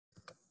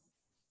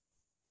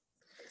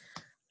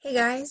Hey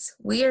guys,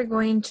 we are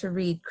going to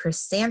read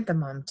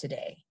Chrysanthemum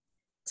today.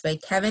 It's by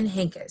Kevin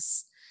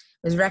Henkes.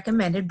 It was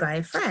recommended by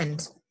a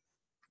friend.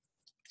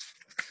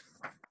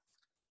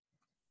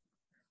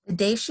 The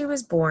day she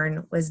was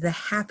born was the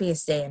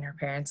happiest day in her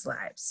parents'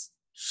 lives.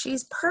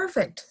 She's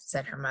perfect,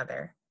 said her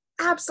mother.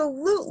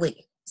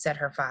 Absolutely, said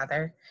her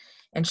father.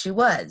 And she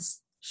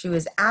was. She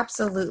was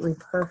absolutely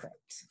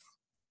perfect.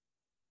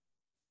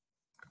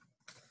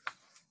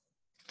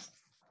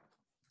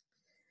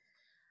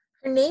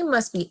 Her name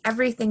must be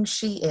everything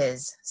she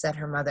is, said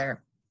her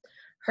mother.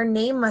 Her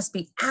name must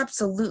be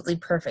absolutely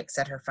perfect,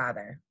 said her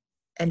father.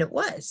 And it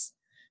was.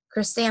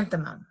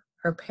 Chrysanthemum.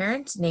 Her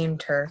parents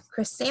named her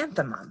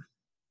Chrysanthemum.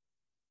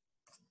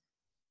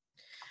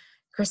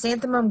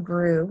 Chrysanthemum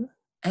grew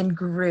and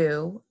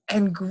grew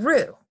and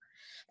grew.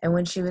 And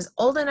when she was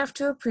old enough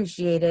to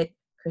appreciate it,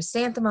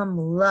 Chrysanthemum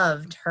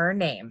loved her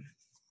name.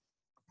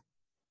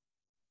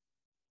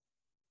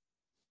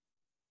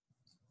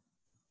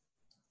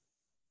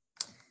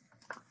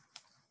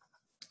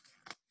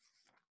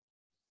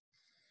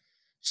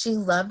 She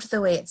loved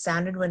the way it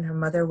sounded when her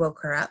mother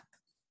woke her up.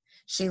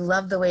 She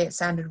loved the way it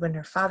sounded when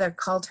her father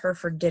called her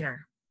for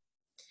dinner.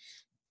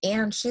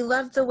 And she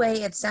loved the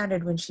way it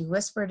sounded when she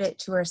whispered it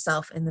to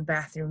herself in the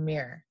bathroom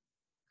mirror.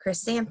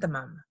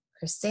 Chrysanthemum,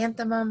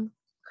 chrysanthemum,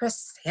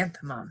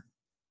 chrysanthemum.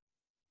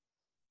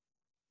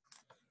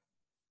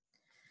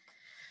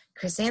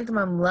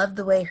 Chrysanthemum loved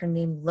the way her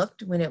name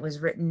looked when it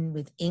was written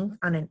with ink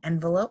on an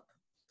envelope.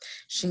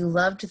 She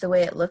loved the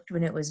way it looked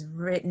when it was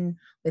written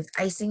with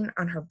icing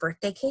on her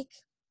birthday cake.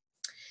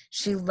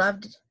 She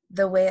loved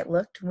the way it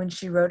looked when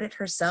she wrote it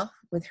herself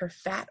with her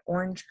fat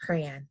orange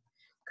crayon.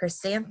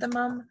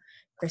 Chrysanthemum,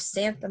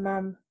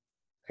 chrysanthemum,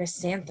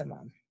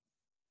 chrysanthemum.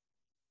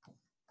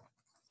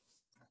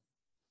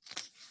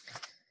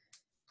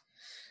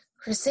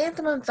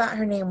 Chrysanthemum thought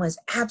her name was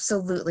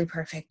absolutely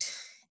perfect.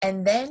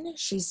 And then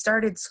she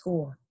started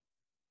school.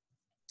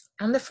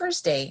 On the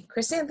first day,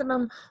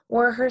 Chrysanthemum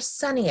wore her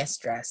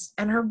sunniest dress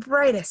and her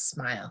brightest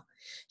smile.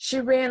 She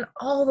ran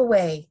all the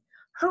way.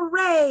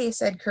 Hooray,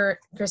 said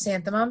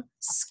Chrysanthemum.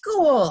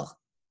 School!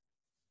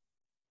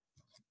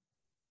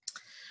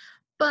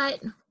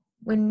 But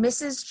when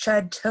Mrs.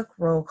 Chud took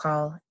roll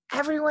call,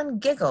 everyone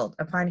giggled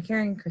upon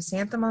hearing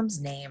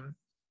Chrysanthemum's name.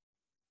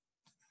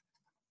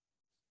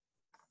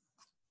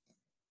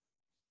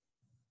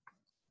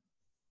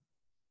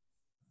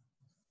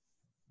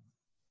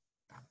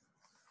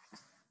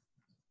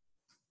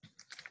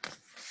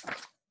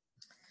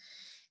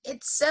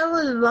 It's so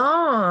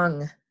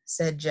long,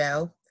 said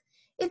Joe.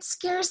 It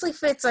scarcely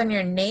fits on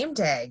your name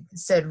tag,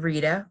 said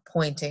Rita,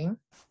 pointing.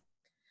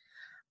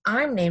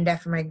 I'm named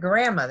after my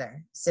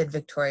grandmother, said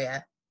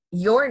Victoria.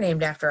 You're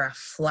named after a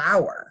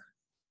flower.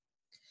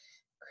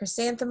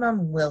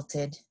 Chrysanthemum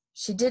wilted.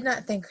 She did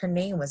not think her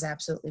name was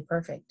absolutely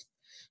perfect.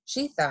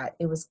 She thought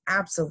it was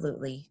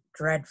absolutely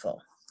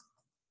dreadful.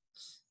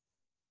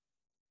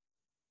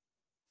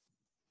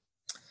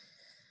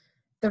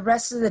 The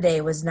rest of the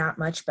day was not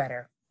much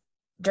better.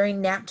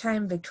 During nap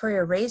time,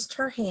 Victoria raised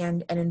her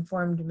hand and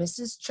informed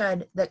Mrs.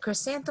 Chud that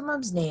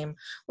Chrysanthemum's name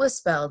was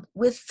spelled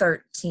with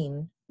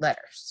 13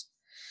 letters.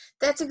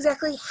 That's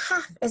exactly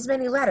half as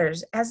many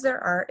letters as there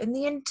are in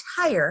the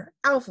entire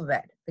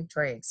alphabet,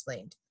 Victoria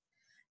explained.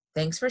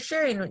 Thanks for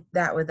sharing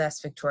that with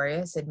us,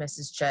 Victoria, said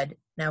Mrs. Chud.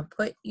 Now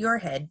put your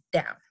head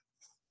down.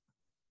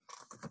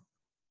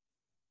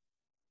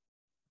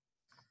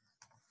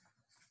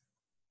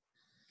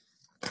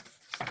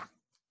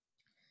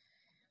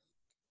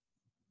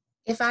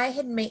 If I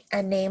had made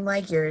a name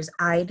like yours,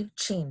 I'd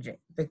change it,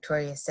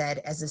 Victoria said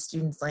as the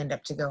students lined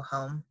up to go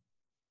home.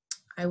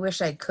 I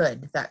wish I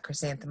could, thought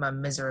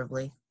Chrysanthemum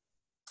miserably.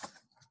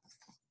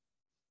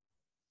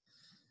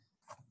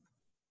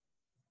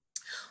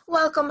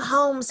 Welcome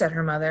home, said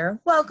her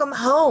mother. Welcome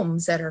home,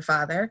 said her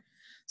father.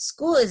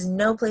 School is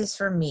no place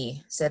for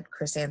me, said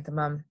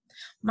Chrysanthemum.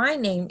 My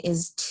name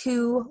is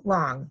too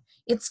long.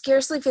 It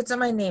scarcely fits on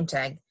my name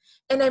tag,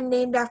 and I'm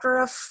named after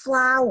a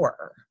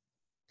flower.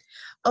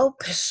 Oh,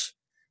 pish,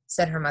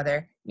 said her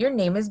mother. Your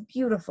name is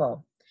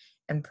beautiful,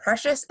 and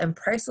precious and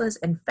priceless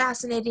and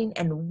fascinating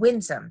and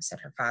winsome, said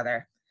her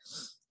father.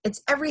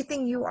 It's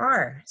everything you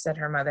are, said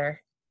her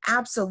mother.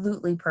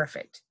 Absolutely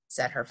perfect,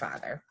 said her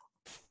father.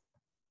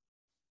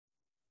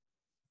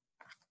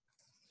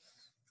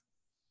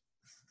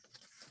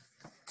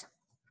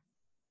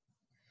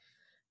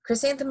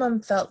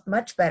 Chrysanthemum felt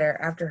much better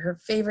after her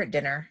favorite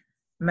dinner,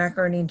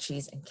 macaroni and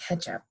cheese and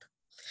ketchup,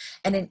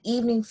 and an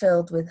evening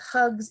filled with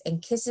hugs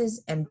and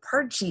kisses and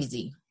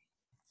parcheesi.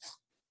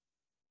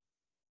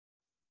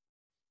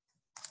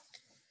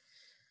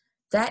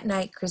 That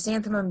night,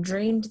 Chrysanthemum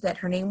dreamed that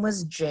her name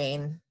was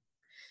Jane.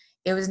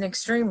 It was an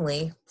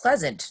extremely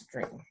pleasant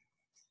dream.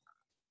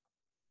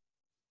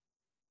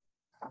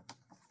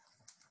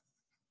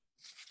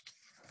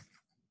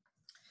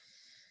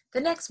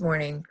 The next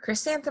morning,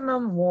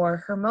 Chrysanthemum wore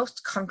her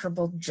most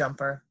comfortable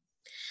jumper.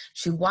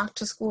 She walked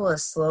to school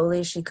as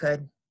slowly as she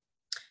could.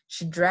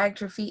 She dragged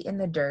her feet in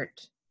the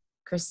dirt.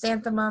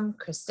 Chrysanthemum,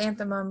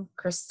 chrysanthemum,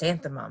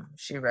 chrysanthemum,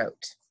 she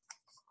wrote.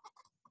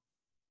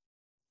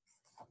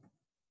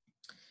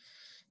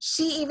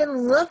 She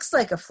even looks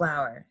like a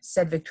flower,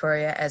 said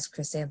Victoria as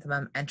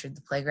Chrysanthemum entered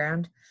the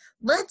playground.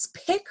 Let's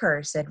pick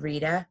her, said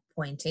Rita,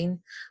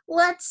 pointing.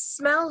 Let's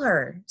smell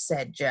her,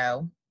 said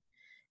Joe.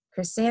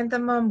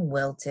 Chrysanthemum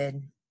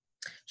wilted.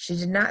 She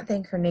did not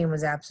think her name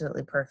was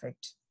absolutely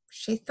perfect.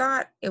 She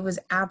thought it was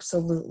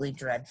absolutely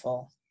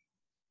dreadful.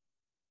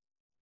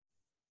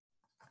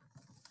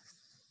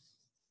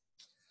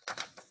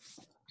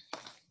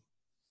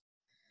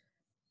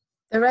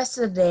 The rest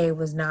of the day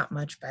was not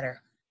much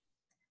better.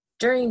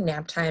 During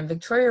nap time,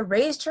 Victoria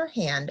raised her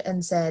hand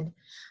and said,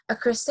 "A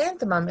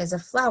chrysanthemum is a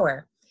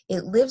flower.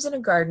 It lives in a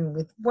garden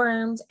with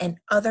worms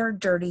and other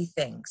dirty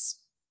things."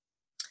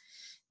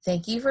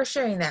 "Thank you for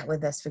sharing that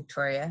with us,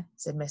 Victoria,"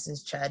 said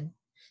Mrs. Chudd.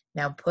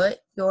 "Now put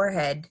your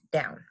head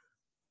down."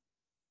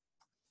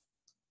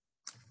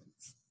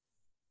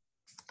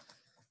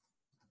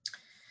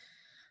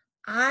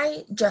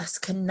 "I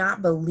just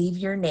cannot believe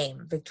your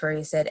name,"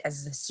 Victoria said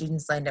as the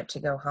students lined up to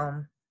go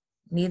home.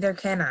 "Neither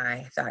can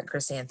I," thought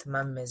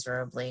Chrysanthemum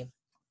miserably.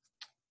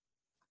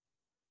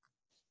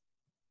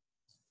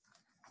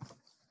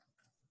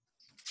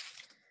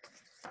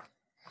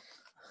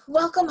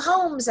 "Welcome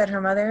home," said her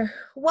mother.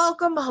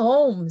 "Welcome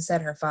home,"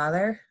 said her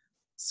father.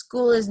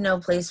 "School is no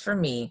place for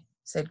me,"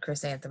 said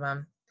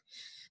Chrysanthemum.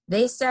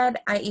 "They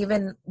said I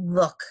even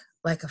look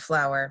like a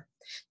flower.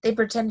 They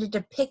pretended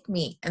to pick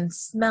me and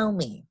smell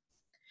me."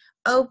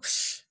 "Oh,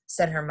 psh,"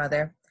 said her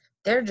mother.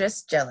 "They're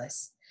just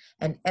jealous,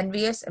 and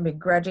envious and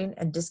begrudging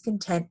and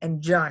discontent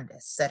and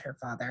jaundiced," said her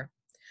father.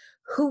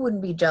 "Who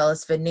wouldn't be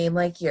jealous of a name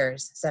like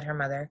yours?" said her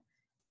mother.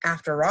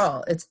 "After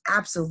all, it's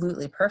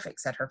absolutely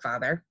perfect," said her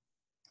father.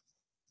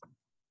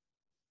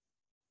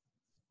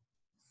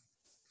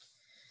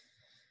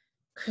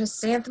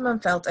 Chrysanthemum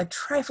felt a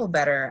trifle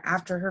better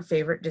after her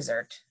favorite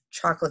dessert,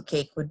 chocolate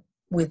cake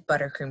with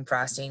buttercream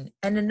frosting,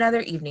 and another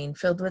evening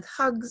filled with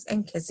hugs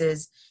and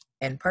kisses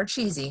and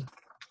parcheesi.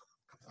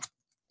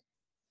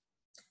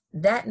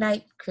 That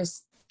night,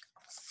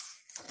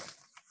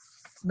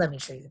 let me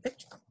show you the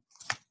picture.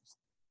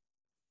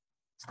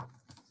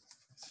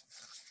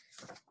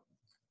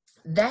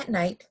 That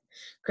night,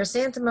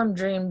 Chrysanthemum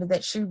dreamed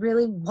that she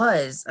really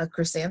was a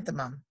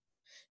chrysanthemum.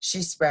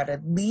 She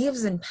sprouted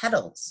leaves and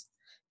petals.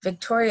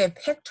 Victoria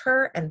picked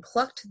her and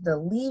plucked the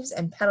leaves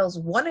and petals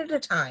one at a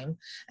time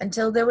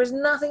until there was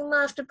nothing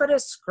left but a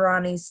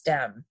scrawny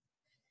stem.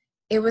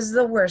 It was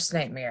the worst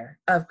nightmare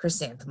of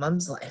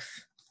Chrysanthemum's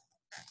life.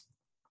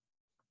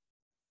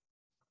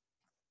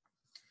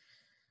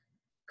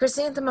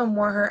 Chrysanthemum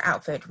wore her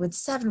outfit with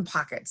 7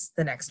 pockets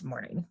the next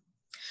morning.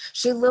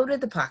 She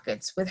loaded the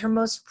pockets with her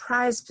most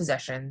prized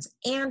possessions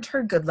and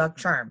her good luck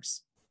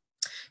charms.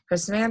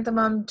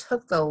 Chrysanthemum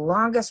took the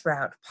longest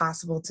route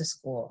possible to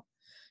school.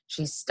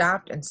 She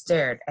stopped and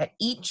stared at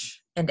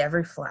each and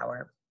every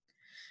flower.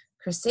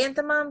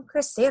 "Chrysanthemum,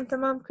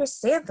 chrysanthemum,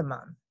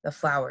 chrysanthemum," the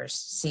flowers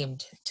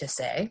seemed to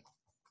say.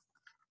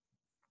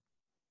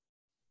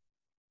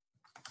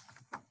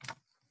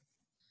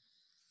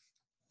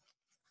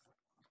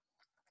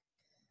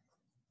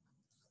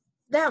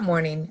 That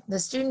morning, the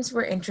students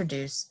were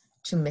introduced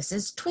to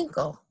Mrs.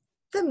 Twinkle,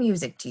 the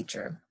music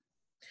teacher.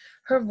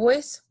 Her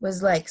voice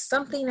was like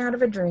something out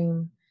of a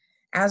dream,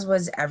 as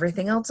was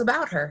everything else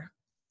about her.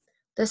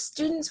 The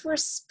students were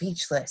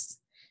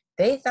speechless.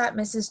 They thought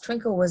Mrs.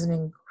 Twinkle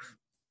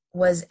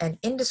was an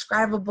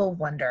indescribable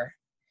wonder.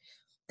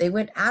 They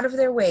went out of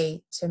their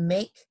way to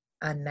make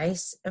a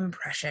nice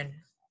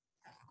impression.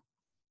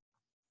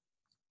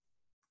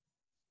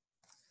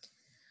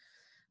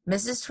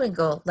 Mrs.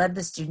 Twinkle led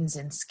the students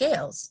in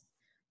scales.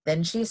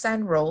 Then she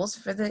assigned roles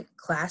for the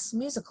class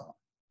musical.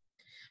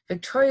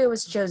 Victoria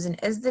was chosen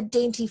as the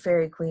dainty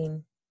fairy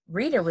queen.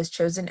 Rita was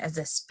chosen as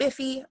the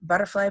spiffy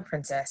butterfly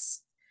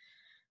princess.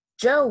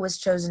 Joe was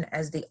chosen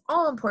as the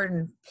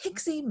all-important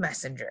pixie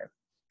messenger.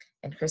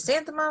 And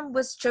Chrysanthemum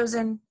was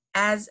chosen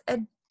as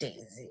a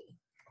daisy.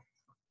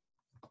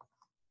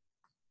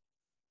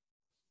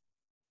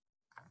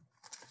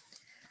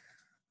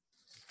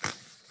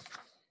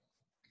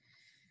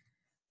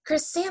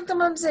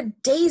 "Chrysanthemum's a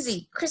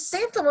daisy!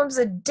 Chrysanthemum's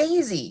a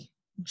daisy!"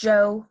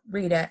 Joe,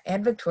 Rita,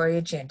 and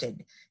Victoria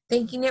chanted,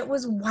 thinking it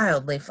was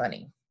wildly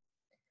funny.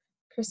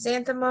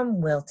 Chrysanthemum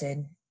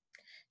wilted.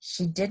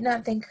 She did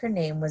not think her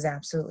name was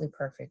absolutely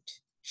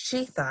perfect.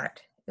 She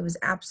thought it was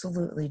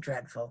absolutely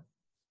dreadful.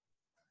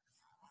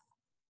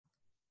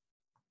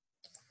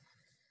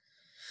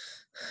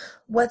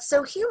 "What's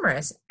so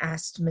humorous?"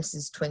 asked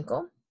Mrs.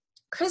 Twinkle.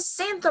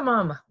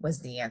 "Chrysanthemum," was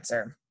the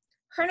answer.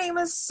 "Her name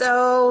is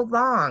so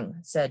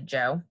long," said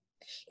Joe.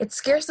 "It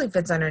scarcely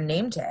fits on her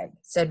name tag,"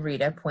 said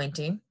Rita,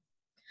 pointing.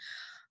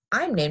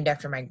 "I'm named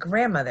after my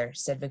grandmother,"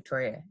 said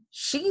Victoria.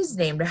 "She's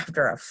named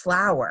after a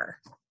flower."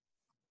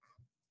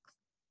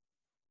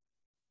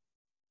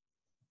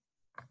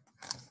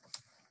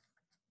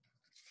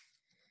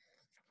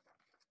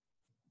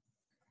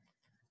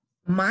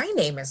 "My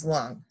name is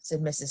long,"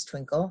 said Mrs.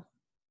 Twinkle.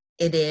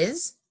 "It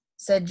is?"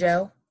 said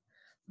Joe.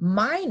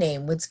 "My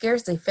name would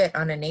scarcely fit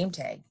on a name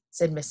tag,"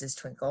 said Mrs.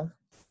 Twinkle.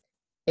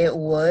 "It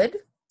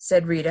would?"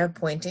 said Rita,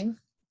 pointing.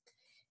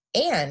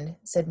 And,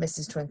 said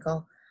Mrs.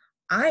 Twinkle,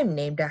 I'm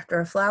named after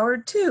a flower,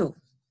 too.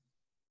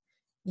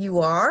 You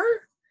are?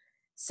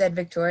 Said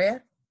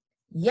Victoria.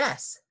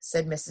 Yes,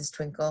 said Mrs.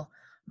 Twinkle.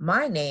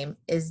 My name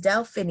is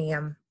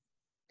Delphinium.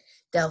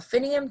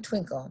 Delphinium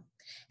Twinkle.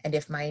 And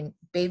if my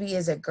baby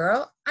is a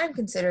girl, I'm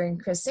considering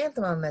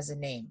Chrysanthemum as a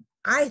name.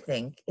 I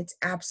think it's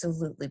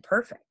absolutely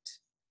perfect.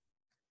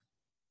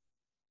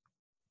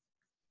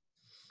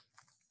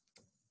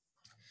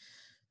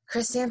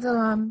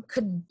 Chrysanthemum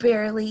could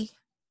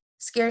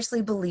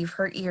scarcely believe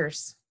her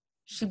ears.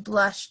 She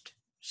blushed,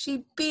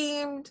 she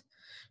beamed,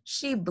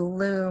 she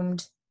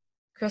bloomed.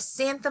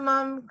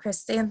 Chrysanthemum,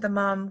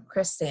 chrysanthemum,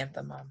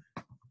 chrysanthemum.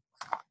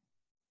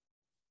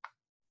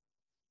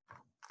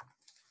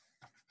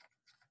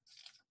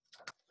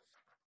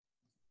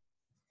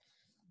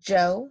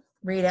 Joe,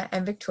 Rita,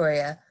 and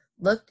Victoria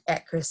looked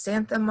at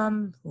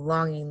Chrysanthemum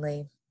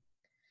longingly.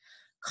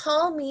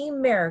 Call me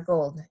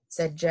Marigold,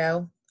 said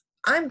Joe.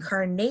 I'm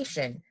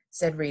Carnation,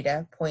 said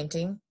Rita,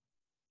 pointing.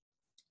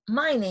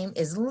 My name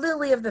is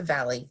Lily of the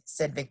Valley,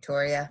 said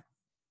Victoria.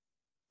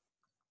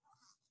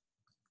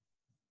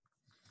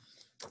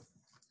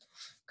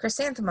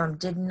 Chrysanthemum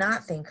did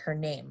not think her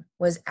name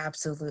was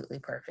absolutely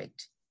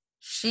perfect.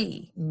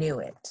 She knew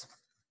it.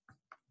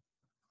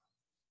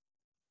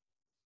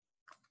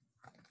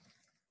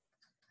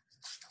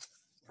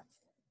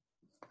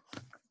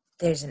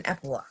 There's an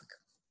epilogue.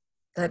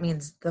 That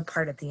means the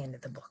part at the end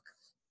of the book.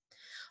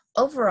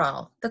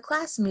 Overall, the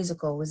class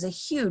musical was a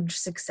huge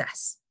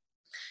success.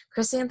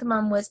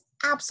 Chrysanthemum was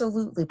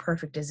absolutely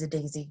perfect as a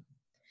daisy.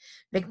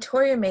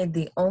 Victoria made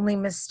the only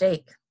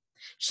mistake.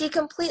 She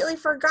completely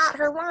forgot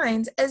her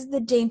lines as the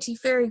dainty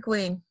fairy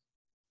queen.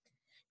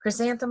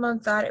 Chrysanthemum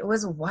thought it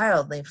was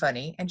wildly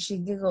funny, and she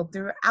giggled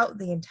throughout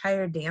the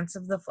entire dance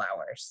of the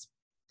flowers.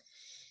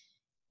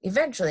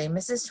 Eventually,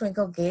 Mrs.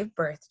 Twinkle gave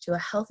birth to a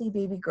healthy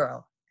baby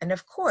girl, and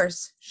of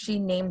course, she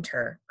named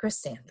her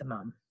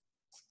Chrysanthemum.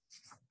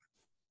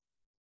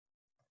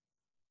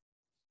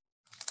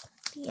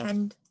 The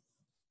end.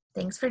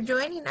 Thanks for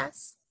joining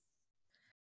us.